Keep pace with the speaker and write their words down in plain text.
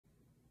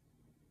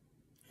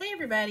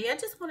everybody, I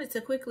just wanted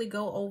to quickly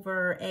go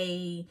over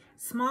a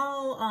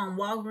small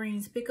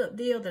Walgreens pickup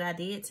deal that I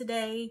did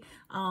today.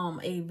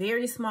 A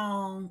very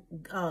small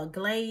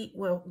Glade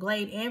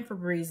and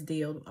Febreze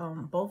deal.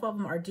 Both of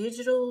them are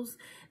digitals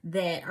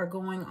that are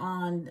going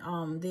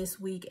on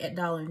this week at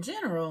Dollar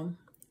General.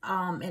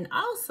 And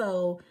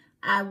also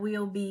I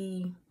will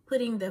be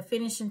putting the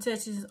finishing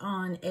touches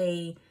on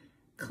a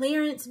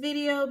clearance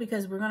video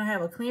because we're going to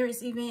have a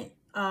clearance event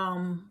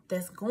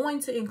that's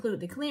going to include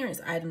the clearance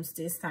items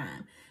this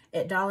time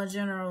at Dollar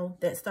General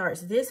that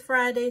starts this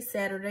Friday,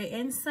 Saturday,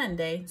 and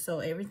Sunday. So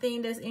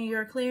everything that's in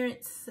your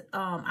clearance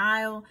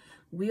aisle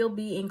will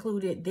be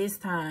included this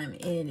time,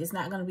 and it's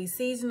not going to be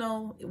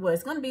seasonal. Well,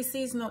 it's going to be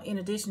seasonal in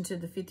addition to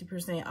the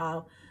 50%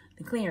 off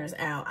the clearance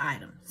aisle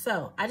item.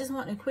 So I just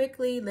want to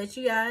quickly let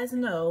you guys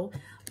know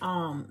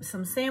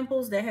some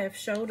samples that have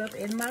showed up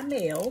in my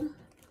mail,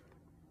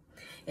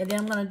 and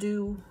then I'm going to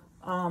do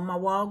my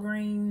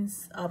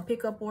Walgreens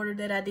pickup order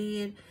that I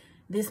did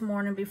this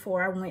morning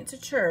before I went to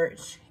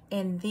church,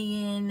 and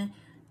then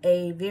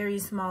a very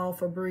small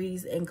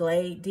Febreze and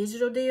Glade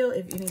digital deal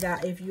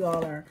if you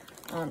all are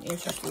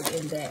interested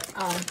in that.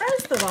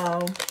 First of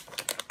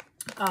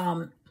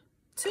all,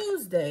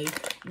 Tuesday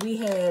we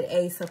had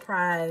a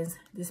surprise.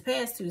 This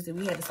past Tuesday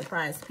we had a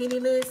surprise penny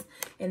list,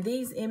 and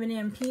these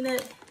M&M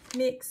peanut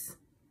mix,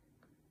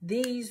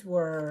 these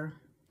were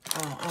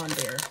on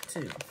there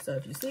too. So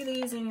if you see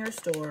these in your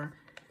store,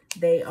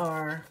 they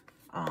are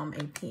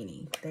a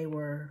penny. They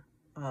were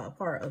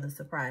part of the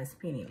surprise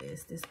penny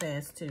list this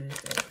past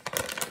Tuesday.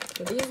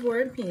 So these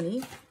were a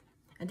penny.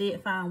 I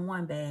did find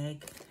one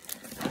bag.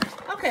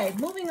 Okay,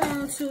 moving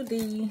on to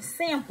the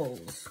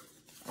samples.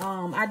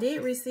 I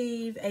did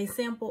receive a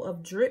sample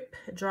of Drip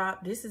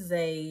Drop. This is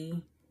a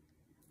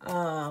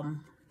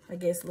I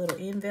guess little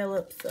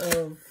envelopes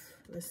of,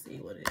 let's see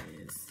what it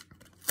is.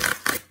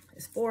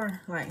 It's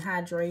for like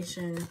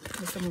hydration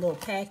with some little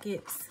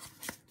packets.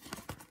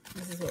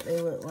 This is what they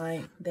look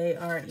like. They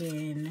are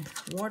in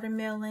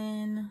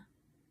watermelon.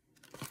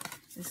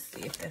 Let's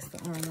see if that's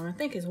the only one. I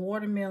think it's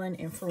watermelon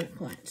and fruit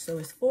punch. So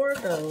it's 4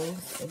 of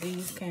those. So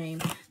these came.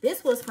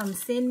 This was from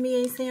Send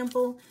Me a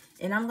Sample,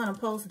 and I'm going to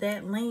post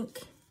that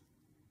link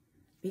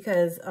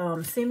because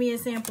Send Me a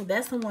Sample,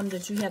 that's the one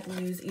that you have to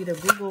use either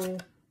Google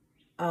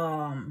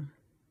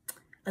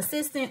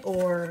Assistant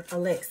or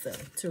Alexa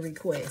to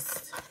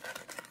request.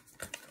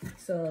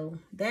 So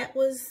that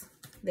was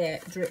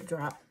that Drip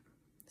Drop.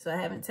 So I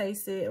haven't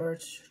tasted or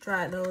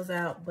tried those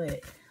out,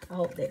 but I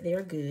hope that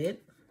they're good.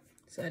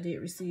 So I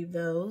did receive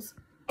those.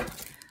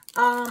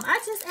 I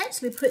just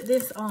actually put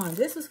this on.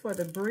 This is for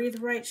the Breathe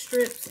Right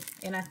strips,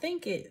 and I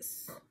think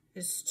it's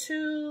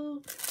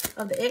 2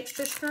 of the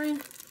extra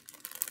strength.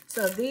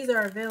 So if these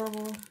are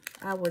available,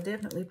 I will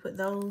definitely put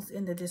those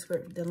in the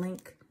description, the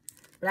link.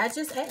 But I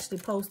just actually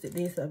posted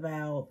this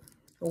about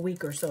a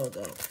week or so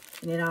ago,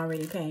 and it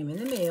already came in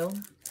the mail.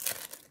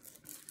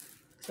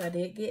 So I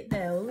did get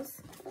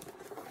those.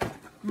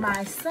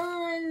 My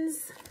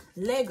son's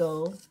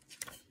Lego,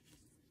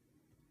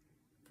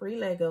 free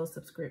Lego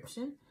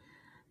subscription.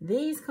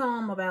 These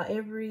come about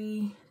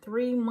every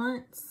 3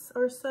 months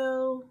or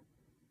so.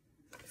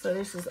 So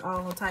this is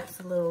all types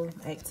of little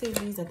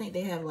activities. I think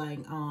they have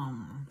like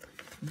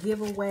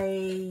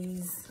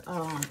giveaways,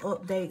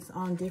 updates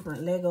on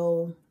different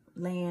Lego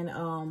Land,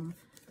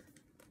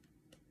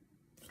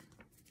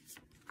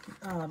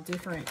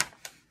 different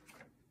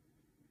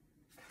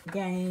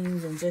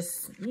games, and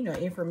just, you know,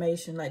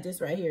 information like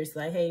this right here. It's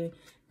like, hey,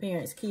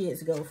 parents,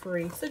 kids go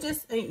free. So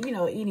just, you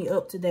know, any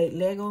up-to-date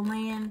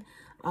Legoland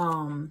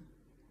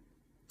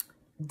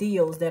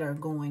deals that are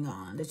going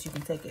on that you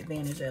can take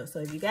advantage of. So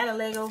if you got a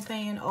Lego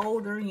fan,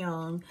 old or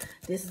young,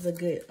 this is a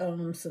good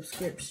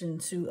subscription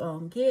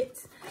to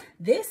get.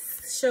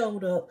 This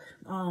showed up,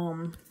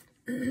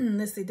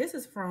 let's see, this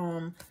is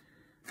from,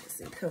 let's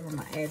see, cover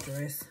my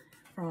address,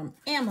 from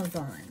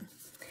Amazon.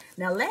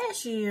 Now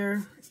last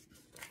year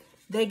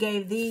they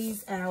gave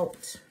these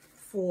out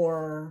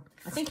for,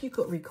 I think you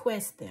could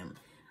request them.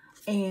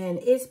 And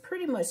it's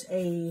pretty much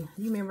you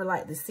remember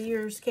like the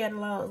Sears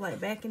catalog, like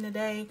back in the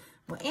day?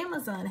 Well,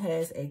 Amazon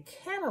has a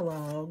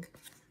catalog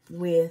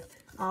with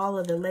all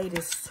of the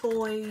latest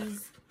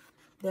toys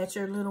that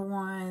your little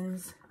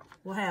ones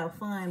will have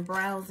fun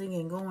browsing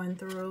and going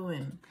through.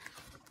 And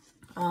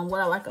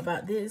what I like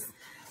about this,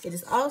 it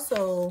is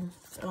also,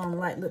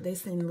 like, look, they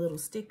send little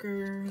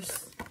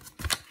stickers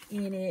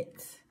in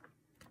it.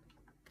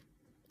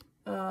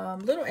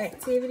 Little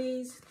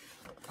activities,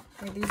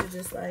 and these are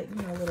just like,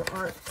 you know, little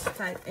art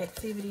type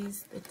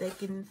activities that they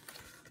can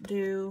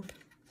do.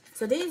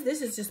 So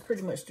this is just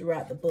pretty much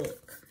throughout the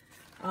book.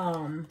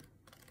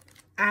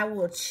 I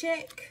will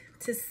check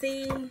to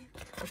see.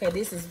 Okay,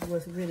 this is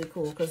what's really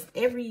cool, because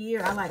every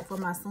year I like for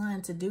my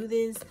son to do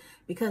this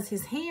because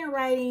his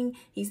handwriting,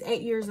 he's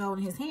 8 years old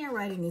and his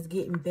handwriting is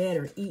getting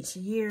better each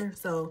year.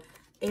 So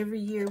every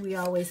year we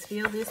always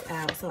fill this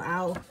out. So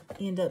I'll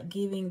end up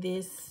giving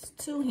this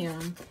to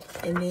him,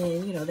 and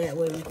then, you know, that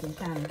way we can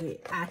kind of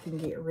I can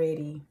get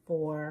ready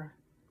for,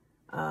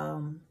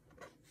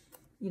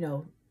 you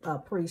know,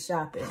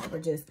 pre-shopping, or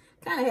just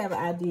kind of have an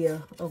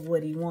idea of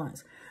what he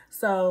wants.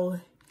 So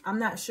I'm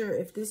not sure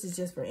if this is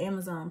just for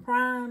Amazon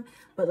Prime,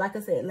 but like I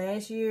said,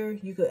 last year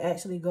you could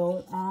actually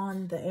go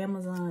on the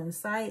Amazon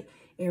site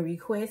and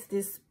request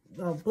this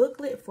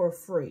booklet for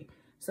free.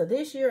 So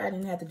this year I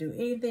didn't have to do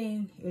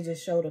anything. It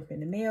just showed up in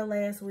the mail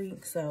last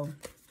week. So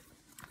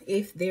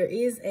if there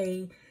is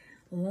a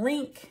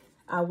link,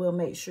 I will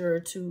make sure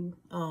to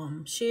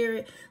share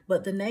it.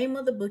 But the name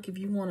of the book, if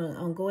you want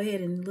to go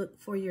ahead and look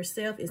for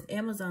yourself, is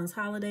Amazon's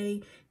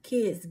Holiday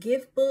Kids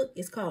Gift Book.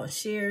 It's called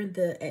Share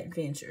the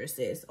Adventure. It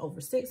says over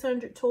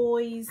 600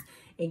 toys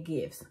and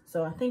gifts.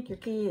 So I think your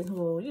kids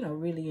will, you know,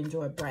 really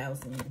enjoy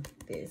browsing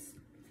this.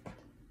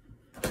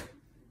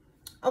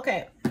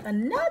 Okay,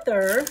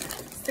 another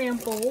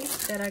sample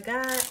that I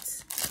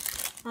got,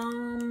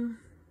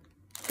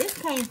 this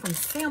came from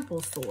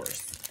Sample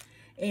Source.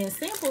 And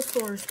Sample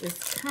Source is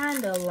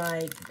kind of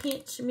like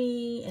Pinch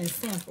Me and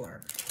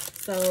Sampler.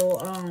 So,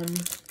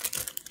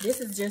 this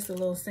is just a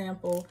little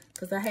sample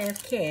because I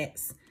have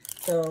cats.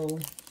 So,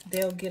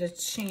 they'll get a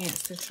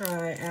chance to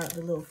try out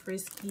the little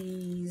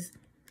Friskies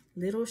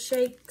little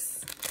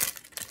shakes.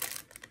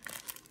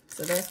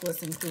 So, that's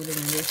what's included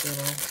in this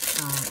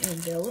little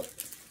envelope.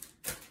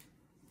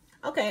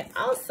 Okay,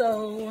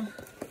 also,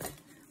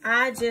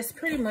 I just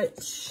pretty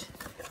much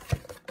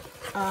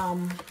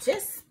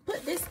just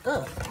put this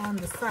up on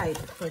the site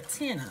for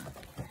Tena.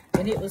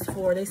 And it was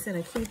for, they sent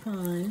a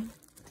coupon.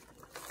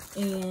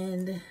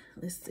 And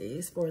let's see,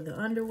 it's for the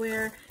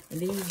underwear.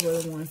 And these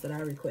were the ones that I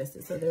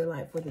requested. So they're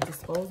like for the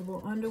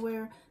disposable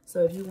underwear.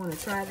 So if you want to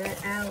try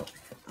that out,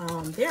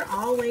 they're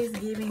always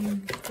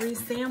giving free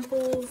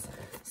samples.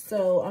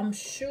 So I'm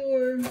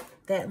sure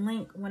that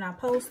link, when I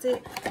post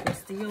it, will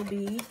still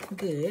be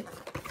good.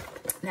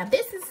 Now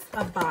this is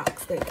a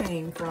box that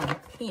came from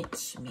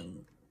Pinch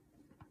Me.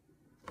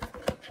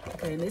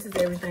 Okay, and this is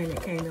everything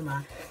that came in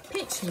my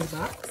Pinch Me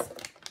box.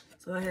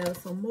 So I have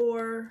some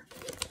more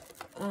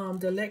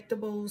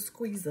delectable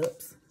squeeze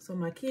ups. So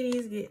my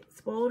kitties get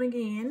spoiled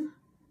again.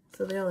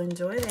 So they'll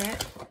enjoy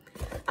that.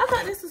 I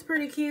thought this was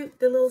pretty cute.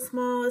 The little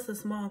small, it's a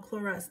small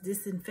Clorox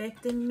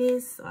disinfecting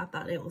mist. So I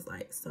thought it was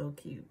like so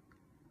cute.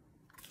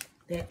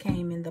 That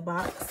came in the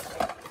box.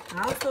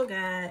 I also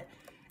got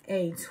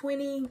a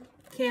 20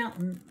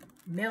 count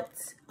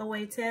melt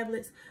away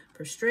tablets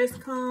for stress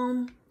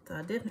calm. So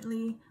I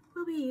definitely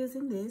will be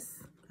using this.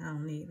 I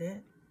don't need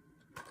that.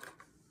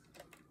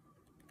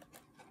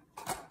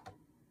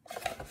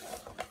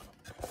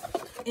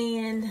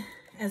 And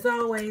as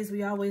always,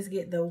 we always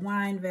get the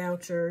wine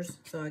vouchers.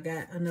 So I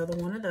got another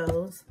one of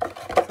those.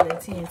 So they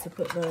tend to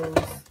put those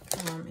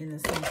in the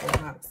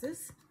sample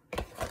boxes.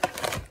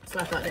 So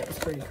I thought that was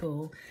pretty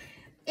cool.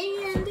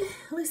 And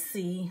let's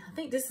see, I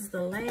think this is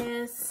the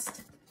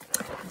last.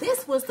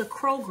 This was the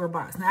Kroger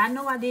box. Now I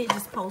know I did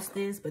just post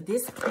this, but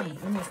this came,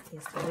 and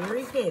it's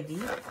very heavy.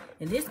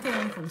 And this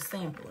came from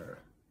Sampler.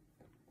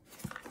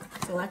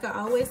 So like I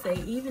always say,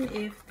 even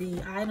if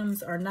the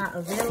items are not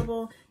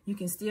available, you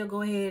can still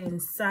go ahead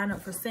and sign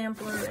up for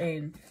Sampler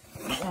and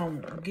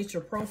get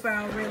your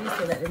profile ready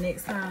so that the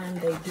next time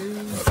they do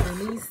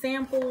release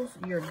samples,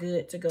 you're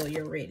good to go,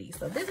 you're ready.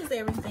 So this is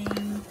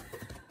everything.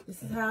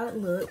 This is how it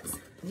looks.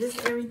 This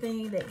is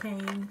everything that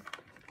came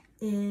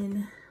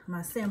in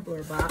my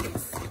sampler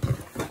box.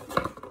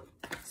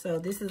 So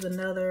this is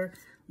another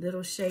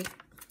little shakes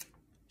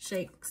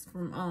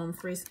from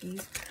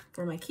Friskies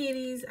for my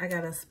kitties. I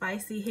got a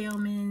spicy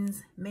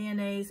Hellmann's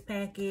mayonnaise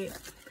packet.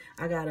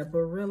 I got a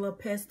Barilla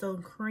pesto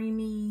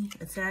creamy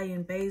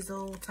Italian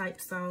basil type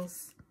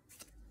sauce.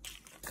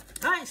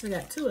 I actually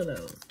got 2 of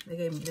those.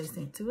 They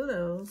sent 2 of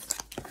those.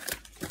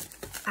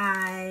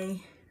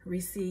 I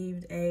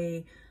received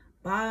a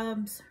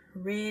Bob's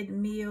Red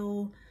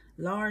Mill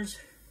large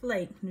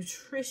flake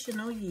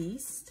nutritional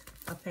yeast,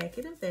 a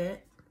packet of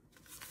that.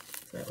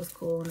 So that was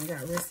cool, and I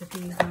got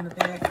recipes on the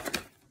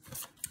back.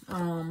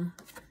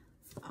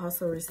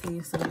 Also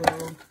received some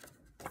little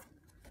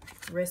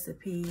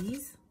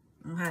recipes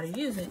on how to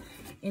use it.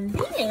 And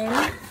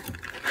then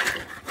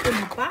in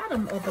the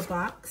bottom of the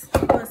box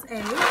was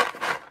a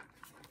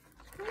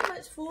pretty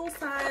much full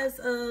size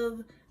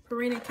of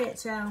Purina Cat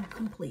Chow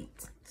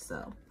Complete.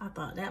 So I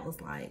thought that was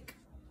like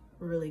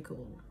really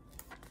cool.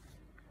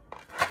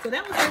 So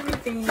that was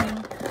everything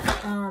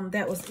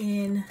that was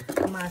in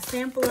my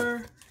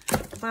sampler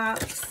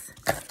box.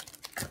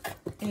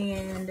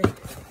 And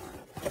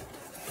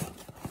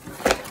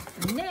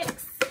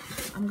next,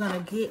 I'm gonna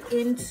get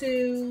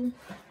into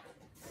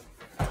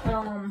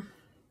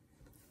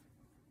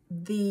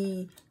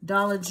the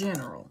Dollar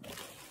General.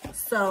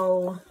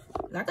 So,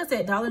 like I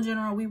said, Dollar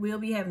General, we will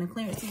be having a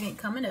clearance event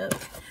coming up.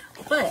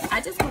 But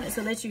I just wanted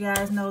to let you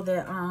guys know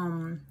that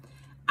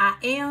I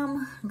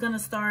am gonna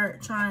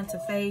start trying to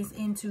phase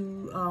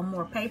into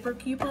more paper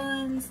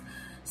coupons.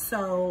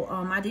 So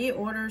I did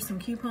order some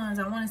coupons.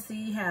 I want to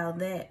see how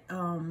that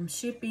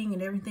shipping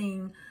and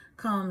everything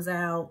comes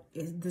out,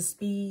 the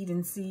speed,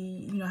 and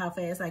see, you know, how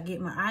fast I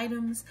get my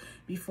items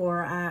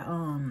before I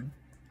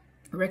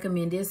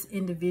recommend this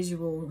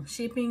individual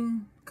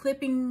shipping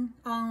clipping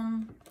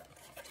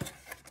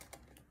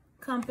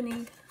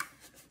company.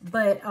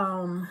 But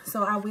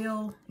so I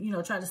will, you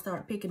know, try to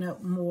start picking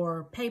up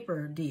more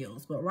paper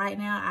deals. But right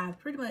now I've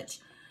pretty much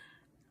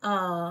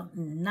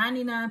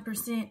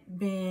 99%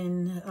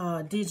 been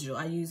digital.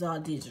 I use all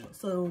digital.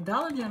 So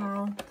Dollar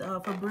General,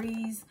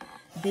 Febreze,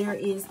 there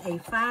is a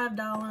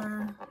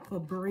 $5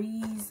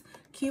 Febreze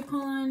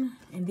coupon,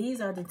 and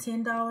these are the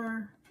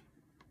 $10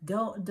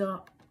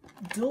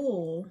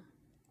 dual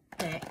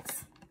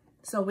packs.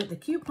 So with the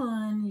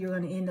coupon, you're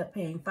going to end up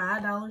paying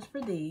 $5 for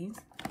these.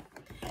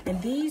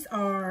 And these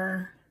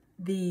are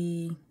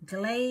the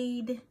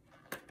Glade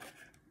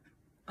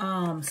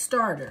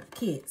starter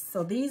kits.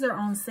 So these are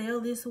on sale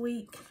this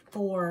week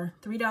for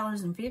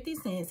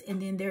 $3.50,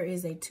 and then there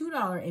is a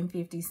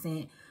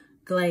 $2.50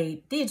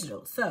 Glade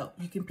digital. So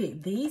you can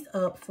pick these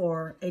up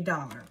for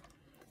 $1.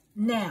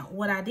 Now,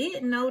 what I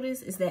did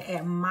notice is that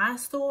at my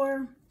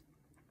store,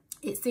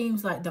 it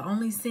seems like the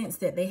only scents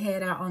that they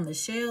had out on the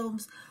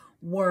shelves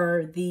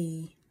were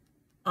the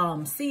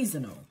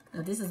seasonal.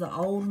 Now, this is an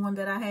old one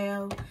that I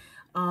have.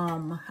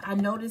 I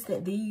noticed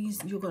that these,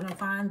 you're going to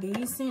find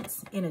these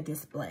scents in a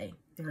display.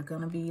 They're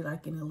going to be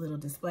like in a little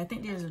display. I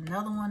think there's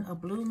another one, a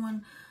blue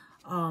one,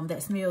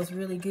 that smells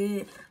really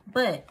good.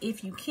 But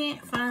if you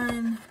can't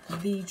find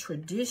the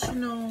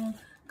traditional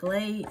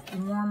Glade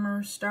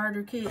warmer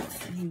starter kits,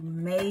 you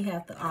may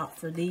have to opt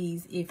for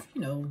these if,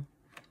 you know,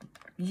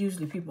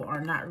 usually people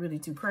are not really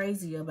too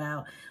crazy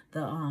about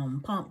the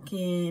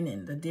pumpkin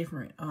and the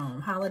different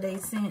holiday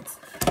scents.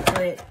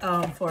 But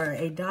for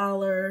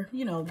 $1,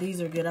 you know,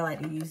 these are good. I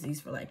like to use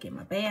these for like in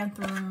my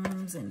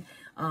bathrooms and,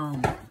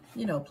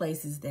 you know,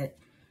 places that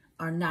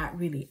are not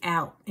really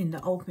out in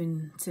the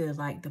open to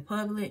like the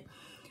public.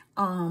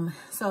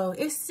 So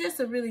it's just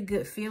a really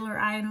good filler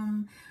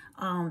item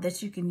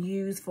that you can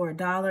use for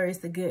 $1.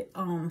 It's a good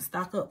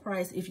stock up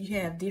price if you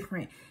have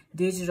different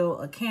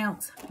digital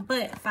accounts.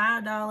 But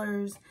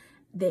 $5,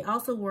 they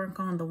also work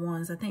on the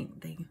ones, I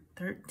think they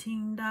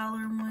 $13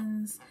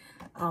 ones.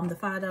 The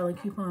 $5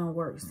 coupon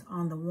works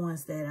on the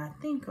ones that I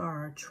think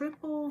are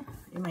triple.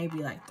 It may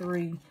be like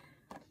 3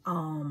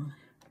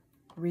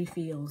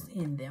 refills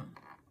in them.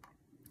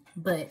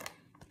 But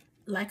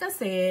like I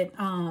said,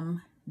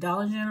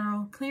 Dollar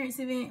General clearance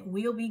event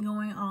will be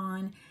going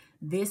on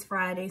this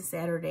Friday,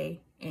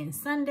 Saturday, and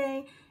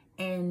Sunday.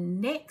 And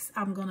next,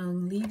 I'm going to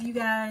leave you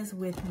guys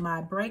with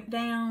my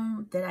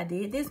breakdown that I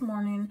did this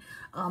morning.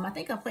 I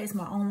think I placed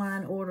my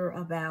online order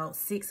about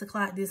 6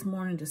 o'clock this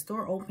morning. The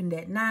store opened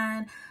at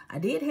 9. I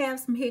did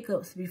have some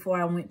hiccups before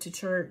I went to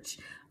church.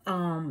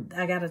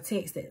 I got a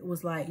text that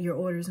was like, your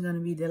order is going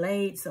to be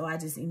delayed. So I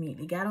just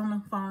immediately got on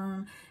the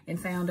phone and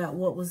found out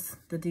what was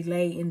the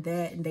delay in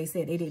that. And they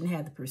said they didn't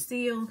have the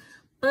Persil.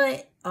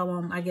 But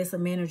I guess a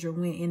manager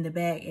went in the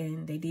back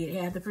and they did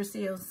have the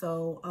Persil.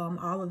 So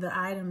all of the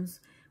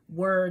items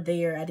were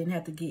there. I didn't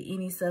have to get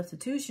any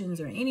substitutions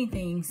or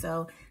anything.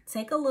 So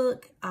take a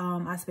look.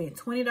 I spent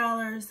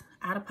 $20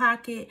 out of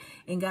pocket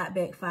and got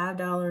back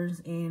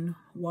 $5 in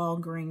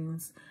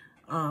Walgreens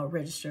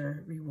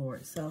register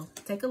rewards. So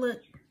take a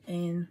look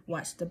and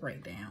watch the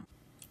breakdown.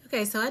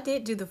 Okay, so I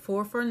did do the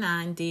 4 for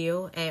 $9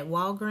 deal at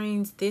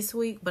Walgreens this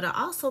week, but I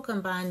also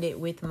combined it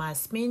with my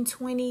spend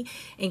 20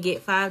 and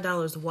get $5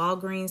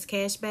 Walgreens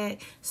cash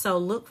back. So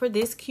look for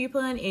this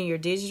coupon in your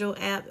digital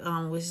app,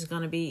 which is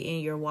going to be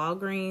in your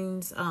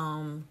Walgreens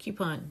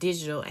coupon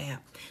digital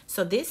app.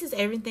 So this is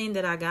everything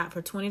that I got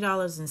for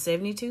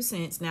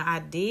 $20.72. Now I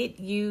did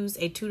use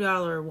a $2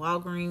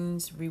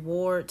 Walgreens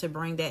reward to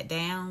bring that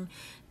down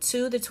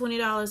to the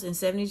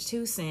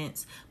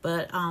 $20.72,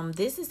 but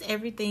this is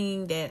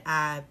everything that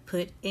I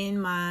put in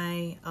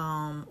my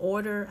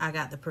order. I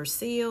got the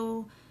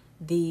Persil,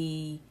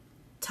 the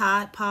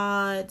Tide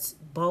Pods,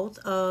 both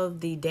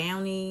of the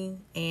Downy,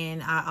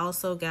 and I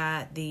also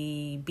got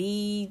the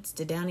beads,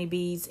 the Downy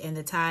beads, and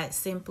the Tide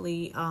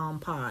Simply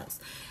pods.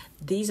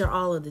 These are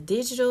all of the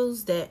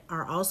digitals that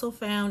are also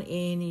found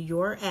in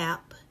your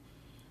app.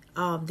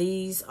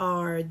 These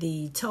are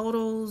the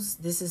totals.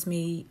 This is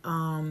me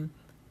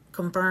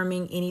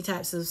confirming any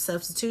types of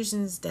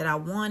substitutions that I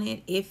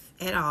wanted, if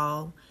at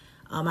all.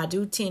 I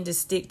do tend to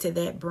stick to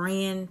that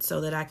brand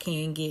so that I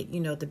can get, you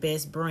know, the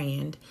best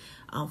brand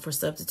for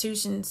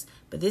substitutions.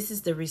 But this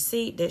is the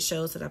receipt that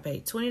shows that I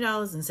paid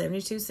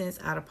 $20.72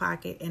 out of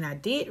pocket, and I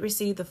did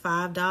receive the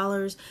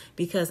 $5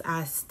 because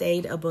I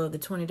stayed above the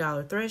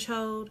 $20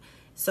 threshold.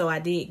 So I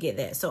did get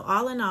that. So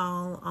all in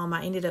all,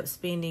 I ended up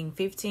spending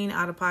 $15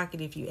 out of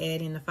pocket if you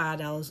add in the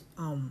 $5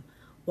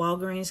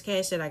 Walgreens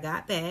cash that I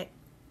got back.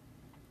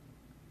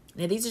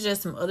 Now, these are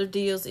just some other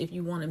deals if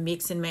you want to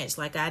mix and match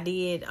like I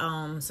did.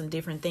 Some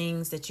different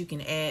things that you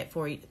can add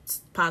for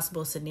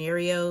possible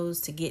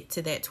scenarios to get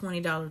to that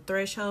 $20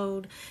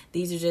 threshold.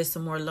 These are just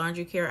some more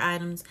laundry care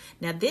items.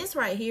 Now, this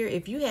right here,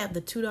 if you have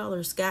the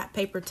 $2 Scott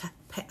paper,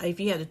 if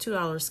you have the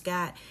 $2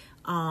 Scott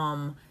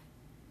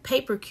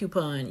paper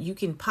coupon, you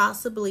can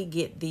possibly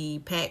get the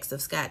packs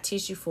of Scott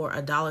tissue for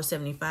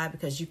 $1.75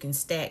 because you can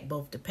stack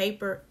both the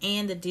paper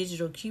and the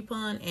digital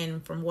coupon.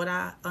 And from what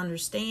I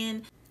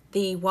understand,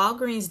 the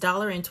Walgreens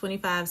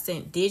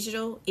 $1.25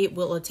 digital, it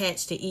will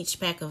attach to each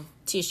pack of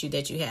tissue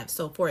that you have.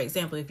 So for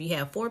example, if you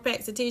have 4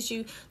 packs of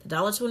tissue, the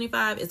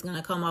 $1.25 is going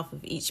to come off of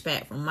each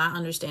pack, from my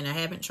understanding. I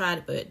haven't tried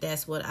it, but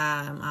that's what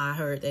I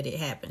heard that it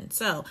happened.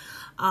 So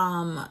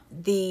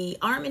the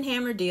Arm &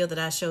 Hammer deal that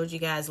I showed you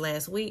guys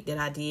last week that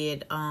I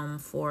did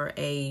for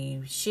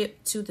a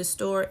ship to the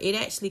store, it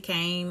actually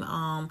came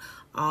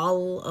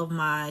all of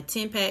my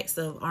 10 packs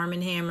of Arm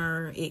 &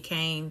 Hammer, it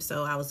came.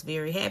 So I was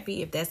very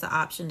happy. If that's an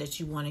option that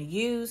you want to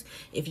use,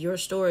 if your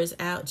store is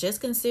out,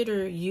 just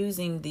consider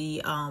using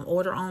the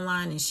order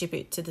online and ship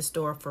it to the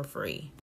store for free.